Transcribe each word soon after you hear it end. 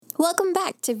Welcome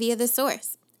back to Via the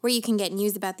Source, where you can get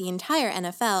news about the entire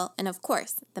NFL and, of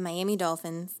course, the Miami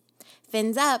Dolphins.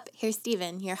 Fins up, here's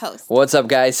Steven, your host. What's up,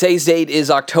 guys? Today's date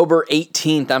is October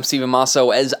 18th. I'm Steven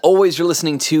Masso. As always, you're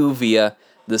listening to Via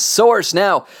the Source.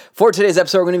 Now, for today's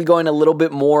episode, we're going to be going a little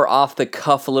bit more off the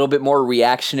cuff, a little bit more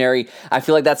reactionary. I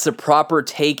feel like that's the proper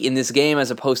take in this game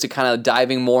as opposed to kind of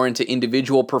diving more into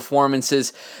individual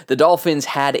performances. The Dolphins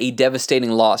had a devastating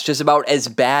loss, just about as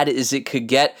bad as it could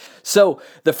get. So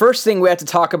the first thing we have to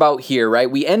talk about here, right?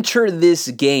 We enter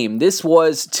this game. This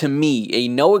was, to me, a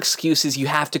no excuses. You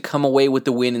have to come away with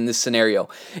the win in this scenario.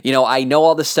 You know, I know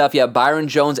all this stuff. You have Byron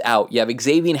Jones out. You have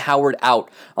Xavier Howard out.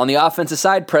 On the offensive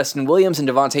side, Preston Williams and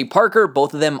Devontae Parker,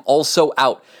 both of them also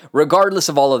out. Regardless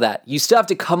of all of that, you still have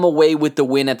to come away with the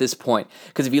win at this point.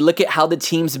 Because if you look at how the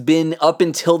team's been up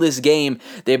until this game,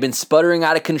 they've been sputtering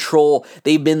out of control.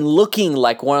 They've been looking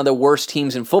like one of the worst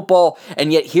teams in football.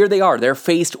 And yet here they are. They're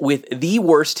faced with the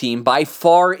worst team, by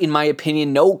far, in my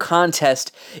opinion, no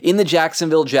contest, in the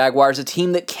Jacksonville Jaguars, a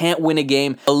team that can't win a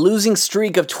game, a losing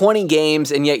streak of 20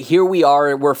 games, and yet here we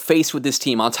are, we're faced with this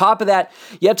team. On top of that,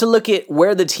 you have to look at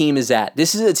where the team is at.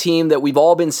 This is a team that we've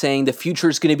all been saying the future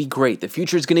is going to be great, the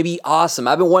future is going to be awesome.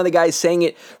 I've been one of the guys saying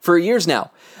it for years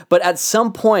now. But at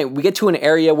some point, we get to an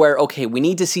area where, okay, we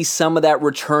need to see some of that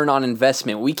return on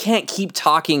investment. We can't keep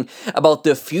talking about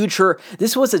the future.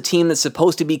 This was a team that's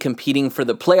supposed to be competing for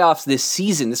the playoffs this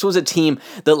season. This was a team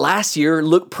that last year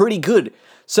looked pretty good.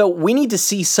 So we need to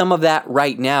see some of that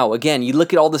right now. Again, you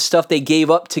look at all the stuff they gave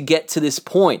up to get to this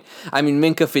point. I mean,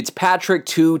 Minkah Fitzpatrick,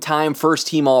 two-time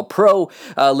first-team All-Pro.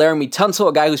 Laramie Tunsil,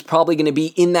 a guy who's probably going to be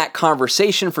in that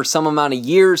conversation for some amount of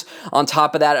years. On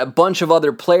top of that, a bunch of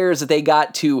other players that they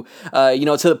got to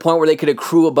the point where they could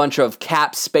accrue a bunch of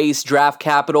cap space, draft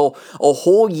capital. A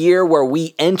whole year where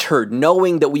we entered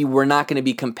knowing that we were not going to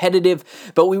be competitive,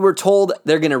 but we were told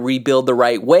they're going to rebuild the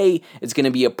right way. It's going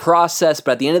to be a process,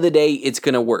 but at the end of the day, it's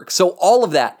going to work. So all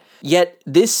of that. Yet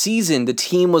this season, the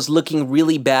team was looking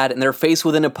really bad, and they're faced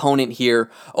with an opponent here,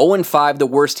 0-5, the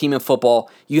worst team in football.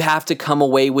 You have to come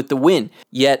away with the win.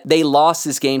 Yet they lost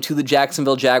this game to the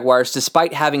Jacksonville Jaguars,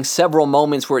 despite having several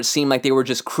moments where it seemed like they were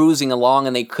just cruising along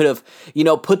and they could have,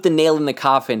 put the nail in the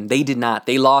coffin. They did not.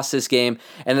 They lost this game,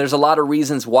 and there's a lot of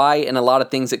reasons why and a lot of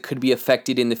things that could be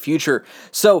affected in the future.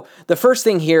 So the first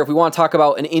thing here, if we want to talk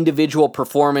about an individual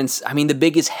performance, I mean, the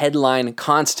biggest headline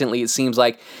constantly, it seems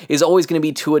like, is always going to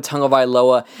be Tua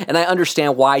Tagovailoa, and I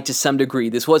understand why to some degree.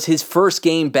 This was his first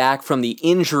game back from the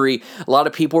injury. A lot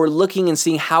of people were looking and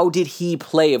seeing how did he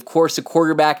play. Of course, the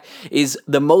quarterback is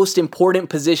the most important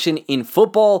position in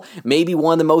football, maybe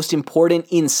one of the most important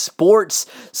in sports.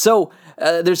 So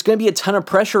there's going to be a ton of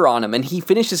pressure on him, and he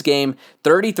finished his game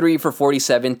 33 for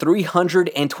 47,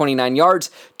 329 yards,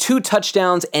 2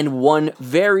 touchdowns, and 1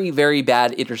 very, very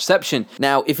bad interception.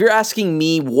 Now, if you're asking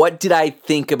me, what did I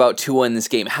think about Tua in this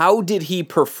game? How did he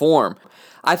perform?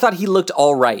 I thought he looked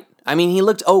all right. I mean, he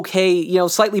looked okay,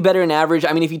 slightly better than average.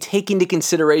 I mean, if you take into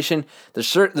consideration the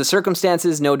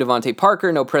circumstances, no Devontae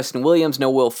Parker, no Preston Williams,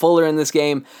 no Will Fuller in this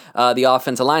game. The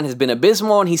offensive line has been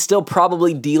abysmal, and he's still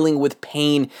probably dealing with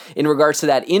pain in regards to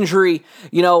that injury.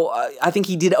 I think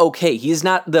he did okay. He's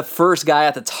not the first guy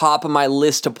at the top of my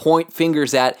list to point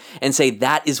fingers at and say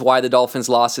that is why the Dolphins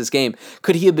lost this game.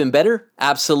 Could he have been better?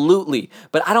 Absolutely.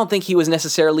 But I don't think he was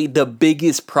necessarily the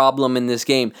biggest problem in this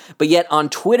game. But yet on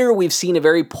Twitter, we've seen a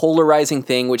very polarizing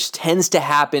thing, which tends to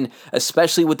happen,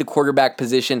 especially with the quarterback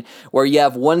position, where you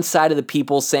have one side of the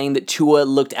people saying that Tua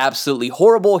looked absolutely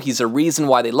horrible. He's a reason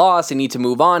why they lost. They need to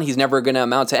move on. He's never going to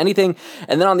amount to anything.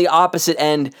 And then on the opposite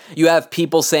end, you have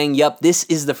people saying, yep, this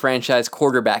is the franchise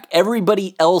quarterback.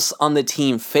 Everybody else on the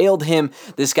team failed him.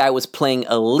 This guy was playing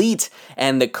elite,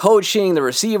 and the coaching, the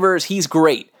receivers, he's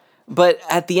great. But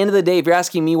at the end of the day, if you're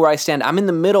asking me where I stand, I'm in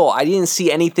the middle. I didn't see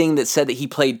anything that said that he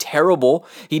played terrible.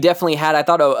 He definitely had, I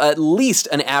thought, at least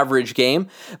an average game.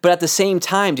 But at the same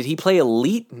time, did he play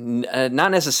elite?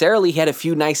 Not necessarily. He had a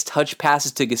few nice touch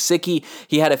passes to Gesicki.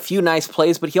 He had a few nice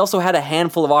plays, but he also had a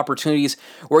handful of opportunities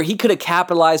where he could have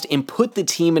capitalized and put the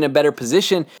team in a better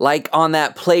position, like on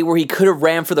that play where he could have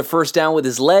ran for the first down with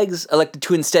his legs, elected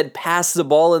to instead pass the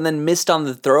ball and then missed on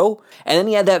the throw. And then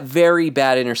he had that very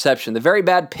bad interception, the very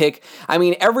bad pick. I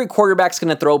mean, every quarterback's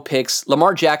going to throw picks.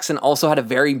 Lamar Jackson also had a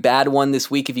very bad one this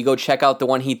week if you go check out the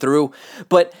one he threw.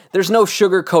 But there's no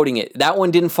sugarcoating it. That one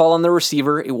didn't fall on the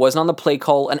receiver. It wasn't on the play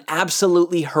call. An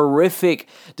absolutely horrific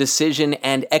decision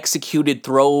and executed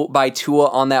throw by Tua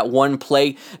on that one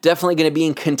play. Definitely going to be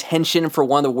in contention for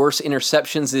one of the worst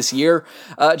interceptions this year.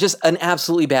 Just an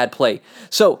absolutely bad play.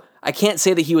 So I can't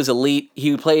say that he was elite.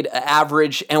 He played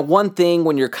average. And one thing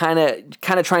when you're kind of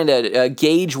trying to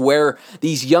gauge where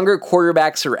these younger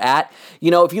quarterbacks are at,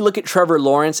 if you look at Trevor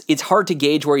Lawrence, it's hard to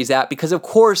gauge where he's at because, of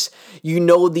course,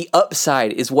 the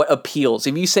upside is what appeals.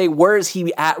 If you say, where is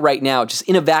he at right now? Just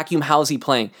in a vacuum, how's he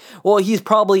playing? Well, he's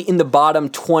probably in the bottom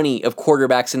 20 of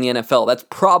quarterbacks in the NFL. That's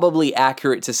probably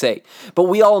accurate to say. But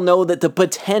we all know that the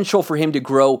potential for him to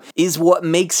grow is what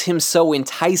makes him so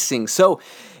enticing. So,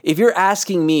 if you're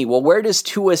asking me, well, where does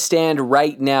Tua stand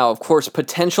right now? Of course,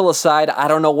 potential aside, I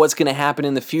don't know what's going to happen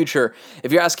in the future.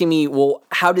 If you're asking me, well,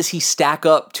 how does he stack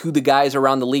up to the guys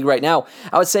around the league right now?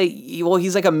 I would say, well,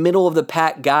 he's like a middle of the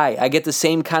pack guy. I get the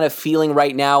same kind of feeling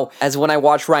right now as when I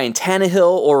watch Ryan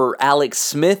Tannehill or Alex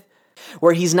Smith,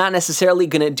 where he's not necessarily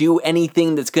going to do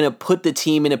anything that's going to put the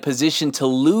team in a position to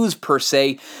lose per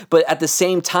se, but at the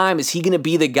same time, is he going to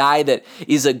be the guy that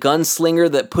is a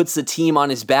gunslinger that puts the team on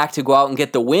his back to go out and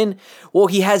get the win? Well,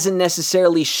 he hasn't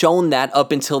necessarily shown that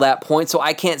up until that point, so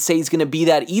I can't say he's going to be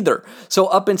that either. So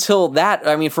up until that,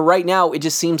 for right now, it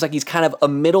just seems like he's kind of a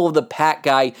middle of the pack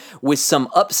guy with some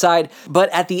upside, but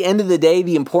at the end of the day,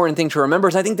 the important thing to remember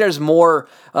is I think there's more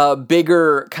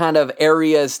bigger kind of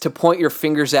areas to point your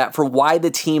fingers at for why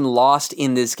the team lost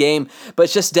in this game, but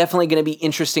it's just definitely going to be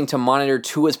interesting to monitor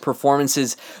Tua's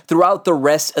performances throughout the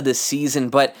rest of the season.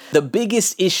 But the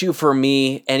biggest issue for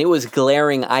me, and it was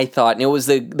glaring, I thought, and it was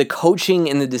the coaching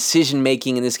and the decision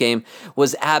making in this game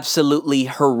was absolutely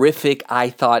horrific, I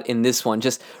thought, in this one.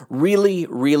 Just really,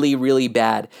 really, really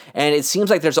bad. And it seems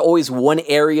like there's always one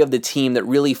area of the team that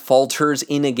really falters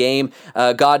in a game.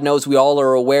 God knows we all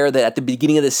are aware that at the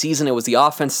beginning of the season, it was the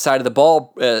offensive side of the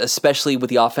ball, especially with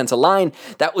the offensive line.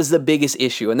 That was the biggest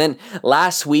issue. And then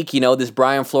last week, this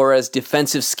Brian Flores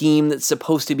defensive scheme that's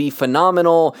supposed to be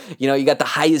phenomenal. You got the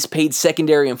highest paid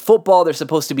secondary in football. They're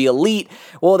supposed to be elite.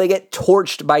 Well, they get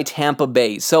torched by Tampa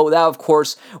Bay. So that, of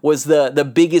course, was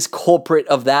the biggest culprit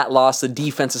of that loss, the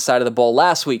defensive side of the ball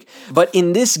last week. But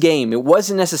in this game, it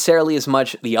wasn't necessarily as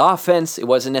much the offense. It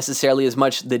wasn't necessarily as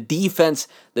much the defense.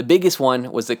 The biggest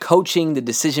one was the coaching, the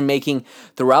decision-making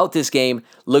throughout this game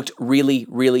looked really,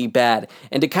 really bad.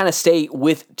 And to kind of stay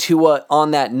with Tua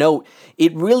on that note,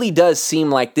 it really does seem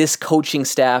like this coaching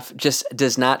staff just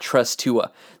does not trust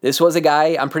Tua. This was a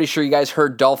guy, I'm pretty sure you guys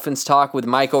heard Dolphins talk with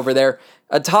Mike over there,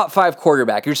 a top 5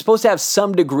 quarterback. You're supposed to have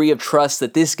some degree of trust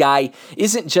that this guy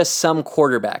isn't just some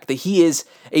quarterback, that he is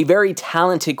a very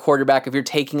talented quarterback if you're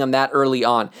taking him that early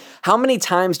on. How many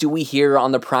times do we hear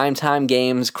on the primetime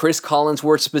games, Chris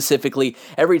Collinsworth specifically,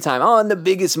 every time, in the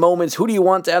biggest moments, who do you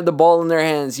want to have the ball in their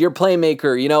hands? Your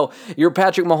playmaker, your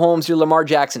Patrick Mahomes, your Lamar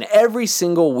Jackson. Every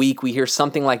single week we hear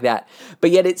something like that.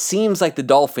 But yet it seems like the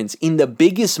Dolphins, in the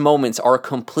biggest moments, are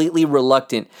completely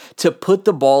reluctant to put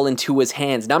the ball into his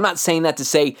hands. Now, I'm not saying that to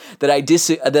say that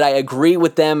I agree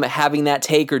with them having that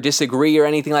take or disagree or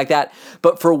anything like that,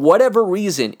 but for whatever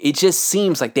reason, it just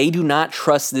seems like they do not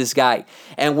trust this guy.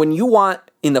 And when you want,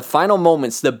 in the final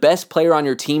moments, the best player on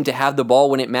your team to have the ball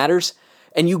when it matters,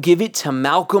 and you give it to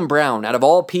Malcolm Brown, out of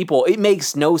all people, it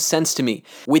makes no sense to me.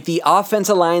 With the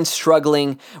offensive line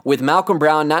struggling, with Malcolm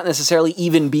Brown not necessarily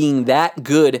even being that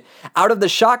good, out of the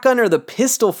shotgun or the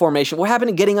pistol formation, what happened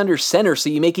to getting under center so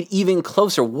you make it even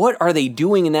closer? What are they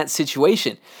doing in that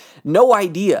situation? No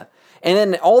idea. And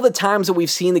then all the times that we've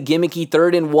seen the gimmicky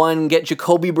 3rd and 1, get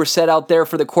Jacoby Brissett out there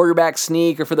for the quarterback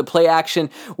sneak or for the play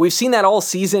action, we've seen that all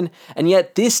season, and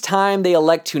yet this time they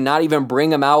elect to not even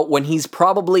bring him out when he's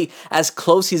probably as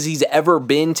close as he's ever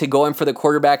been to going for the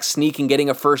quarterback sneak and getting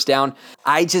a first down.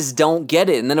 I just don't get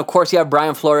it. And then, of course, you have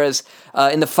Brian Flores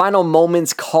in the final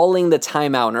moments calling the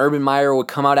timeout, and Urban Meyer would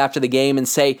come out after the game and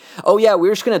say, oh yeah,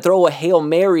 we're just going to throw a Hail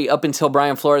Mary up until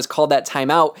Brian Flores called that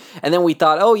timeout, and then we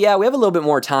thought, oh yeah, we have a little bit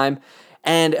more time.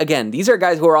 And again, these are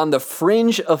guys who are on the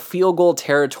fringe of field goal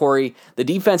territory. The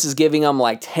defense is giving them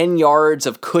like 10 yards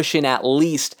of cushion at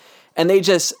least, and they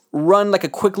just run like a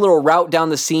quick little route down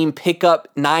the seam, pick up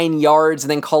 9 yards, and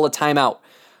then call a timeout.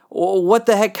 What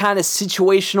the heck kind of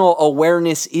situational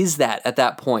awareness is that at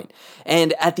that point?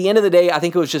 And at the end of the day, I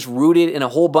think it was just rooted in a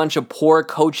whole bunch of poor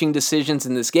coaching decisions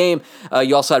in this game.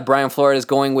 You also had Brian Flores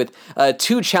going with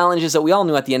 2 challenges that we all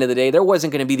knew at the end of the day there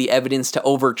wasn't going to be the evidence to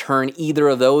overturn either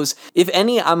of those. If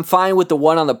any, I'm fine with the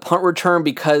one on the punt return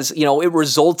because, it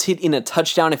resulted in a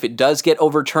touchdown. If it does get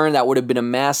overturned, that would have been a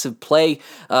massive play.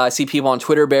 I see people on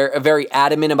Twitter very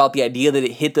adamant about the idea that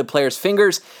it hit the player's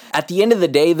fingers. At the end of the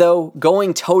day, though,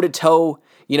 going toe-to-toe,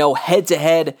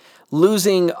 head-to-head,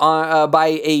 losing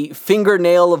by a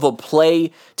fingernail of a play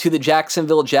to the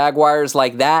Jacksonville Jaguars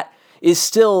like that is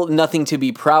still nothing to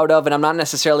be proud of, and I'm not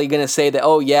necessarily going to say that,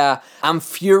 oh yeah, I'm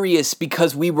furious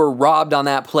because we were robbed on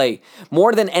that play.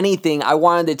 More than anything, I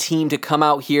wanted the team to come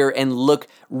out here and look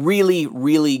really,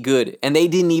 really good, and they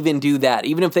didn't even do that.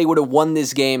 Even if they would have won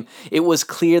this game, it was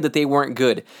clear that they weren't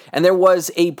good. And there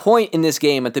was a point in this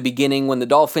game at the beginning when the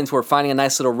Dolphins were finding a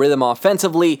nice little rhythm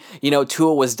offensively.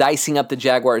 Tua was dicing up the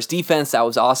Jaguars defense. That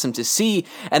was awesome to see.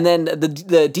 And then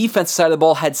the defensive side of the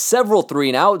ball had several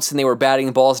 3-and-outs, and they were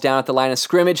batting balls down at the line of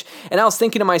scrimmage. And I was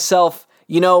thinking to myself,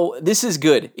 this is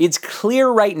good. It's clear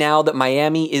right now that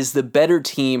Miami is the better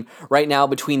team right now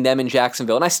between them and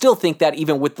Jacksonville. And I still think that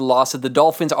even with the loss of the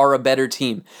Dolphins are a better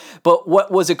team. But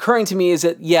what was occurring to me is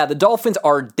that, yeah, the Dolphins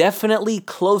are definitely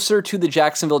closer to the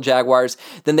Jacksonville Jaguars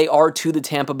than they are to the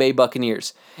Tampa Bay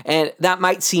Buccaneers. And that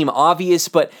might seem obvious,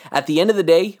 but at the end of the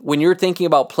day, when you're thinking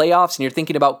about playoffs and you're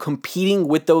thinking about competing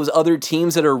with those other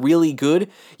teams that are really good,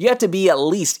 you have to be at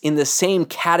least in the same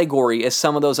category as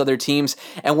some of those other teams.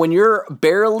 And when you're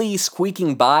barely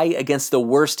squeaking by against the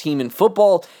worst team in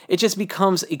football, it just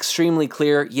becomes extremely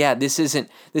clear, yeah, this isn't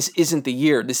the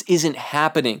year. This isn't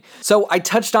happening. So I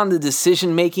touched on the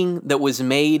decision making that was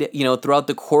made, throughout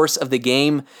the course of the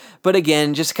game. But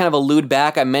again, just kind of allude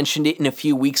back, I mentioned it in a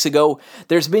few weeks ago.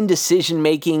 There's been decision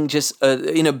making just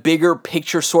in a bigger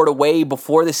picture sort of way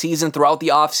before the season, throughout the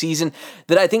offseason,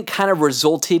 that I think kind of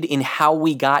resulted in how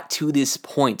we got to this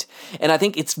point. And I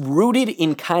think it's rooted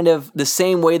in kind of the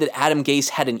same way that Adam Gase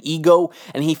had an ego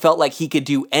and he felt like he could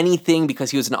do anything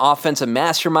because he was an offensive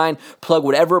mastermind, plug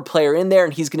whatever player in there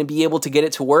and he's going to be able to get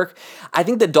it to work. I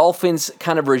think the Dolphins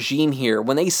kind of regime here,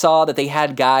 when they saw that they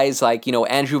had guys like,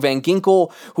 Andrew Van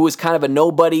Ginkel, who was kind of a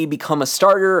nobody, become a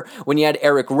starter, when you had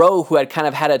Eric Rowe, who had kind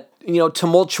of had a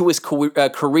tumultuous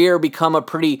career, become a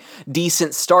pretty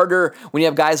decent starter. When you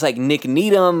have guys like Nick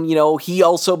Needham, he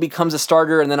also becomes a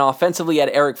starter, and then offensively you had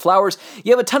Eric Flowers.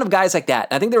 You have a ton of guys like that.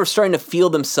 And I think they were starting to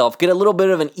feel themselves, get a little bit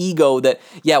of an ego that,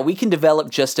 yeah, we can develop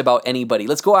just about anybody.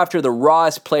 Let's go after the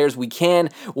rawest players we can.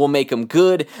 We'll make them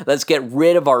good. Let's get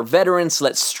rid of our veterans.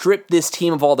 Let's strip this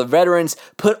team of all the veterans,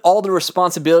 put all the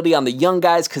responsibility on the young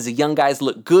guys because the young guys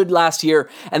looked good last year,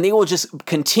 and they will just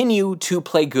continue to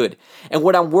play good. And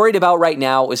what I'm worried about right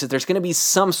now is that there's going to be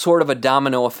some sort of a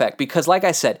domino effect because, like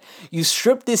I said, you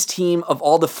strip this team of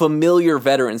all the familiar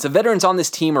veterans. The veterans on this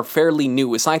team are fairly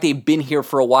new. It's not like they've been here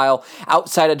for a while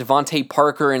outside of Devontae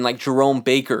Parker and like Jerome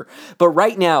Baker. But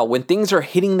right now, when things are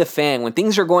hitting the fan, when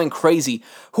things are going crazy,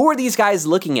 who are these guys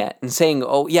looking at and saying,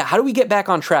 oh yeah, how do we get back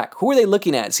on track? Who are they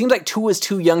looking at? It seems like Tua is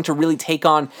too young to really take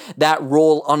on that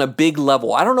role on a big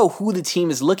level. I don't know who the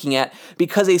team is looking at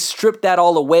because they stripped that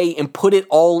all away and put it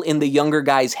all in the younger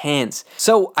guys' hands.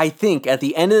 So I think at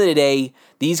the end of the day,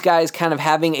 these guys kind of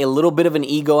having a little bit of an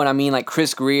ego, and I mean like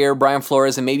Chris Grier, Brian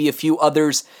Flores, and maybe a few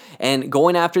others, and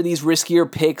going after these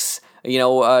riskier picks,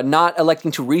 not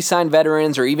electing to re-sign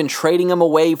veterans or even trading them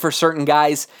away for certain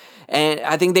guys. And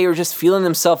I think they were just feeling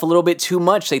themselves a little bit too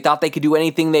much. They thought they could do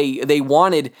anything they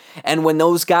wanted. And when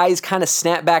those guys kind of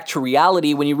snap back to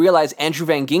reality, when you realize Andrew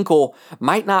Van Ginkel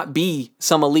might not be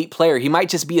some elite player, he might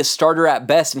just be a starter at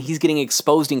best, and he's getting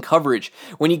exposed in coverage.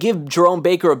 When you give Jerome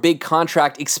Baker a big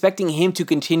contract, expecting him to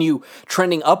continue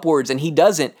trending upwards, and he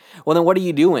doesn't, well, then what are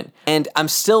you doing? And I'm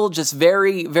still just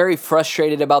very, very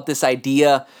frustrated about this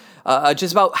idea.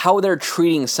 Just about how they're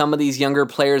treating some of these younger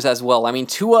players as well. I mean,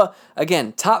 Tua,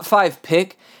 again, top 5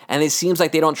 pick, and it seems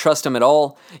like they don't trust him at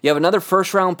all. You have another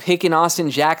first-round pick in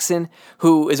Austin Jackson,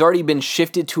 who has already been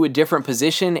shifted to a different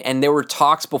position, and there were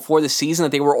talks before the season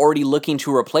that they were already looking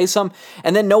to replace him.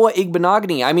 And then Noah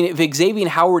Igbenogany. I mean, if Xavier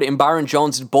Howard and Byron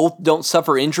Jones both don't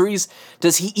suffer injuries,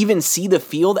 does he even see the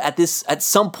field at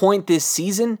some point this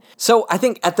season? So I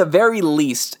think at the very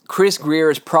least, Chris Grier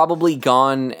is probably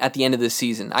gone at the end of the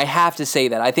season. I have to say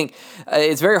that. I think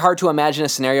it's very hard to imagine a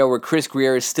scenario where Chris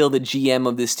Grier is still the GM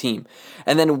of this team.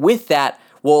 And then with that,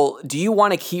 well, do you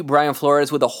want to keep Brian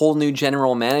Flores with a whole new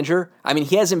general manager? I mean,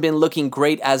 he hasn't been looking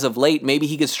great as of late. Maybe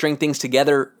he could string things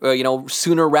together,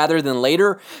 sooner rather than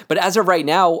later. But as of right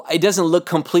now, it doesn't look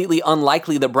completely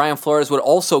unlikely that Brian Flores would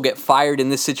also get fired in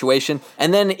this situation.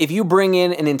 And then if you bring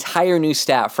in an entire new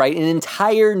staff, right, an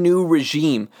entire new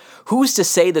regime, who's to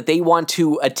say that they want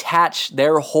to attach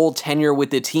their whole tenure with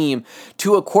the team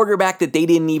to a quarterback that they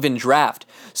didn't even draft?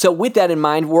 So with that in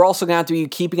mind, we're also going to have to be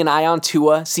keeping an eye on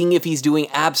Tua, seeing if he's doing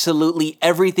absolutely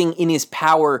everything in his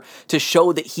power to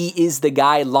show that he is the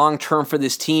guy long-term for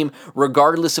this team,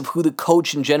 regardless of who the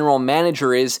coach and general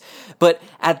manager is. But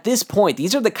at this point,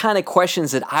 these are the kind of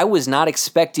questions that I was not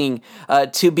expecting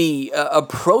to be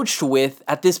approached with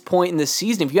at this point in the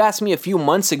season. If you asked me a few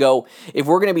months ago if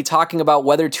we're going to be talking about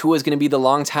whether Tua is is going to be the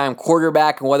longtime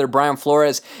quarterback and whether Brian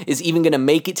Flores is even going to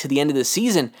make it to the end of the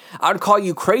season, I would call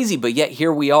you crazy, but yet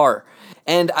here we are.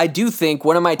 And I do think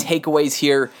one of my takeaways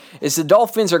here is the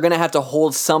Dolphins are going to have to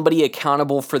hold somebody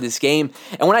accountable for this game.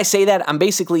 And when I say that, I'm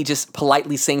basically just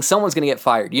politely saying someone's going to get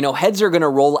fired. Heads are going to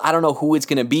roll. I don't know who it's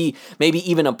going to be. Maybe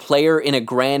even a player in a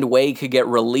grand way could get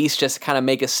released just to kind of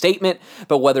make a statement.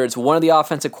 But whether it's one of the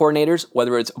offensive coordinators,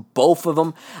 whether it's both of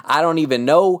them, I don't even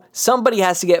know. Somebody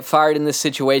has to get fired in this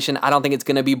situation. I don't think it's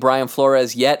going to be Brian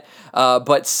Flores yet.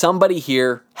 But somebody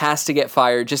here has to get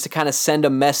fired just to kind of send a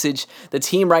message. The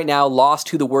team right now lost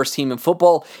to the worst team in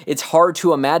football. It's hard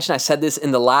to imagine, I said this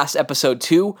in the last episode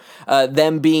too,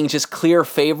 them being just clear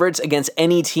favorites against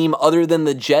any team other than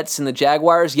the Jets and the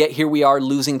Jaguars, yet here we are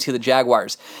losing to the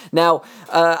Jaguars. Now,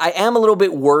 I am a little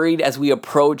bit worried as we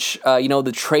approach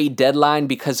the trade deadline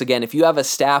because, again, if you have a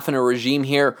staff and a regime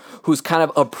here who's kind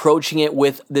of approaching it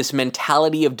with this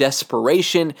mentality of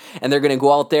desperation and they're going to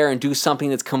go out there and do something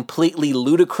that's completely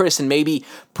ludicrous and maybe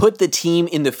put the team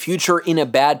in the future in a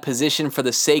bad position for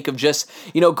the sake of just,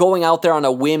 going out there on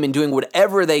a whim and doing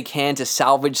whatever they can to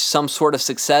salvage some sort of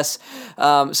success.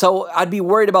 So I'd be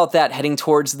worried about that heading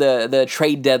towards the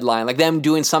trade deadline, like them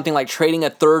doing something like trading a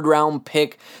third-round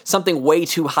pick, something way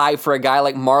too high for a guy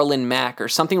like Marlon Mack or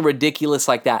something ridiculous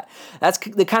like that. That's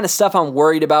the kind of stuff I'm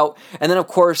worried about. And then, of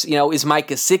course, is Mike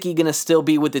Gesicki going to still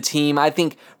be with the team? I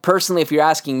think, personally, if you're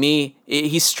asking me,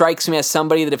 he strikes me as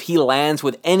somebody that if he lands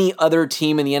with any other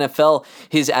team in the NFL,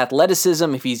 his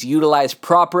athleticism, if he's utilized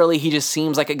properly, he just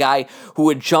seems like a guy who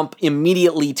would jump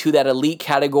immediately to that elite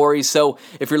category. So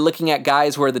if you're looking at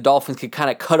guys where the Dolphins could kind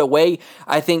of cut away,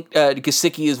 I think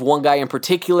Gesicki is one guy in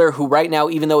particular who right now,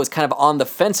 even though is kind of on the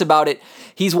fence about it,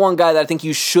 he's one guy that I think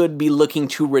you should be looking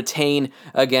to retain.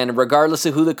 Again, regardless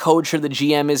of who the coach or the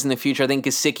GM is in the future, I think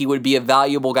Gesicki would be a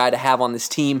valuable guy to have on this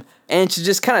team. And to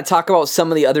just kind of talk about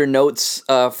some of the other notes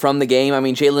from the game, I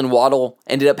mean, Jalen Waddle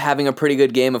ended up having a pretty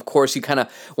good game. Of course, you kind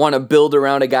of want to build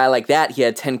around a guy like that. He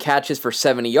had 10 catches for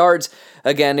 70 yards.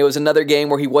 Again, it was another game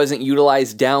where he wasn't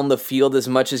utilized down the field as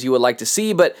much as you would like to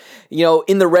see. But,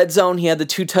 in the red zone, he had the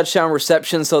 2 touchdown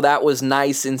receptions, so that was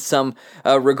nice in some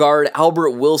regard.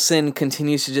 Albert Wilson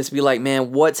continues to just be like,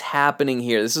 man, what's happening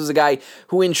here? This was a guy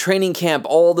who in training camp,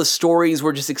 all the stories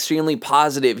were just extremely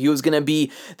positive. He was going to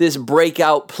be this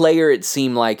breakout player, it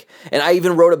seemed like. And I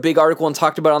even wrote a big article and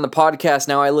talked about it on the podcast.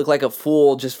 Now I look like a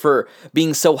fool just for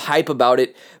being so hype about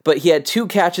it. But he had 2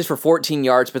 catches for 14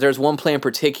 yards, but there's one play in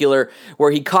particular where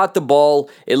he caught the ball.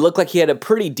 It looked like he had a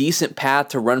pretty decent path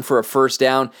to run for a first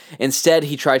down. Instead,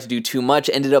 he tried to do too much,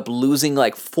 ended up losing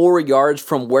like 4 yards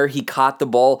from where he caught the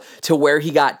ball to where he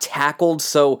got tackled.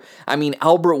 So, I mean,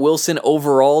 Albert Wilson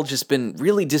overall just been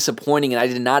really disappointing, and I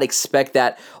did not expect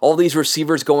that. All these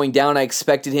receivers going down, I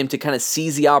expected him to kind of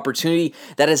seize the opportunity.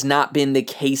 That has not been the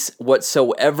case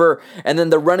whatsoever. And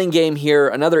then the running game here,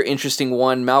 another interesting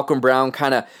one. Malcolm Brown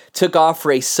kind of took off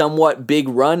for a somewhat big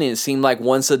run, and it seemed like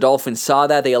once the Dolphins saw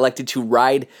that, they elected to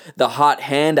ride the hot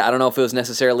hand. I don't know if it was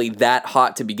necessarily that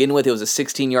hot to begin with. It was a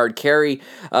 16-yard carry,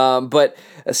 but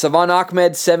Savon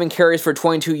Ahmed, 7 carries for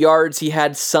 22 yards. He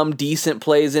had some decent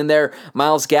plays in there.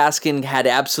 Myles Gaskin had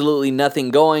absolutely nothing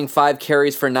going, 5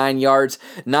 carries for 9 yards.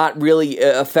 Not really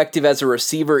effective as a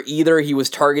receiver either. He was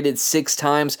targeted 6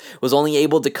 times, was only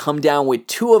able to come down with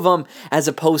 2 of them, as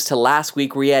opposed to last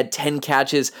week where he had 10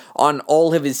 catches on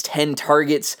all of his 10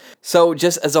 targets. So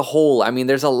just as a whole, I mean,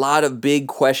 there's a lot of big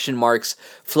question marks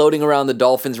floating around the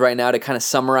Dolphins right now to kind of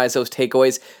summarize those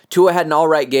takeaways. Tua had an all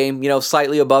right game,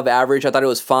 slightly above average. I thought it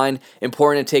was fine.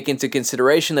 Important to take into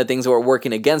consideration the things that were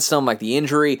working against him, like the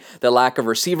injury, the lack of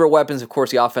receiver weapons. Of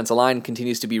course, the offensive line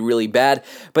continues to be really bad.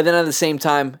 But then at the same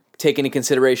time, take into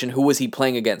consideration who was he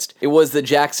playing against. It was the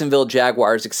Jacksonville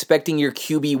Jaguars. Expecting your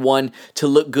QB1 to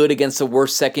look good against the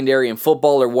worst secondary in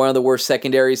football or one of the worst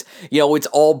secondaries, it's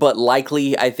all but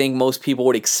likely. I think most people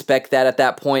would expect that at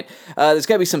that point. There's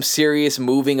got to be some serious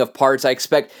moving of parts. I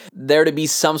expect there to be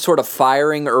some sort of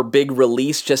firing or big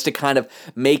release just to kind of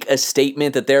make a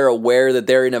statement that they're aware that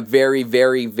they're in a very,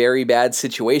 very, very bad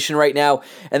situation right now.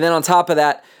 And then on top of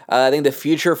that, I think the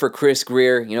future for Chris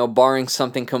Grier, barring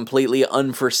something completely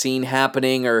unforeseen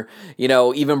happening or,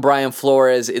 even Brian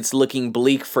Flores, it's looking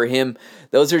bleak for him.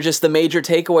 Those are just the major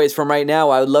takeaways from right now.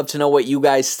 I would love to know what you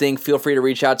guys think. Feel free to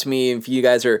reach out to me if you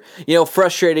guys are,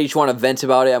 frustrated, you just want to vent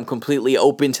about it. I'm completely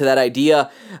open to that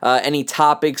idea. Any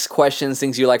topics, questions,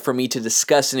 things you'd like for me to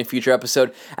discuss in a future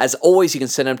episode. As always, you can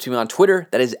send them to me on Twitter.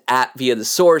 That is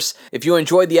 @ViaTheSource. If you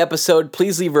enjoyed the episode,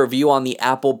 please leave a review on the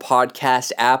Apple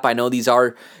Podcast app. I know these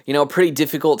are, pretty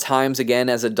difficult times again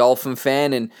as a Dolphin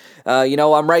fan, and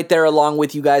I'm right there along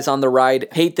with you guys on the ride.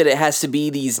 Hate that it has to be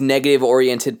these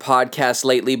negative-oriented podcasts lost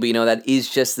lately, but that is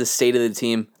just the state of the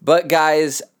team. But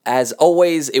guys, as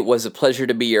always, it was a pleasure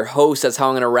to be your host. That's how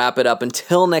I'm going to wrap it up.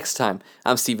 Until next time,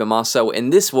 I'm Steve Amaso,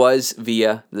 and this was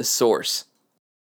Via The Source.